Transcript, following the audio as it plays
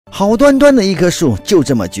好端端的一棵树就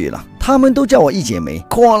这么锯了，他们都叫我一姐妹，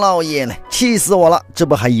阔老爷呢，气死我了！这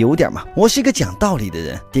不还有点吗？我是一个讲道理的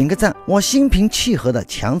人，点个赞，我心平气和的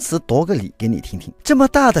强词夺个理给你听听。这么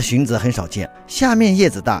大的荀子很少见，下面叶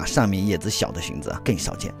子大上面叶子小的荀子更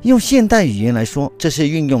少见。用现代语言来说，这是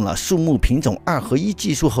运用了树木品种2合1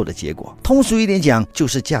技术后的结果。通俗一点讲，就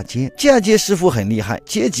是嫁接。嫁接师傅很厉害，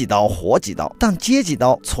接几刀活几刀，但接几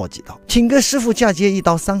刀错几刀。请个师傅嫁接1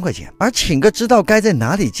刀3块钱，而请个知道该在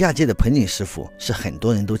哪里嫁接的盆景师傅是很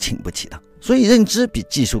多人都请不起的。所以认知比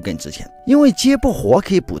技术更值钱，因为接不活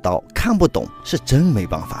可以补刀，看不懂是真没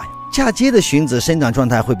办法呀。嫁接的荀子生长状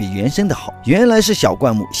态会比原生的好，原来是小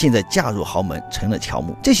灌木，现在嫁入豪门成了乔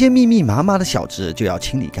木，这些密密麻麻的小枝就要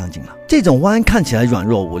清理干净了。这种弯看起来软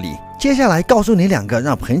弱无力，接下来告诉你2个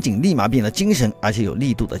让盆景立马变得精神而且有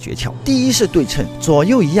力度的诀窍。第一是对称，左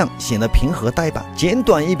右一样显得平和呆板，剪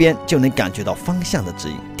短一边就能感觉到方向的指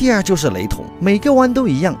引。第二就是雷同，每个弯都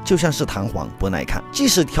一样，就像是弹簧，不耐看，即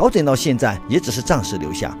使调整到现在也只是暂时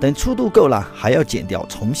留下，等粗度够了还要剪掉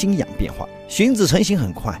重新养变化。荀子成型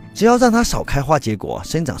很快，只要让它少开花结果，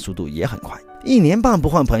生长速度也很快。1年半不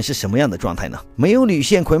换盆是什么样的状态呢？没有铝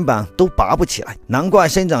线捆绑都拔不起来，难怪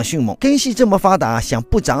生长迅猛，根系这么发达，想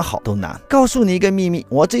不长好都难。告诉你一个秘密，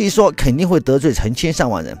我这一说肯定会得罪成千上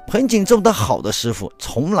万人。盆景种得好的师傅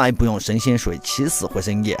从来不用神仙水、起死回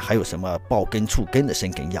生液，还有什么爆根触根的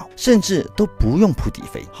生根药，甚至都不用铺底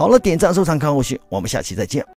肥。好了，点赞收藏看后续，我们下期再见。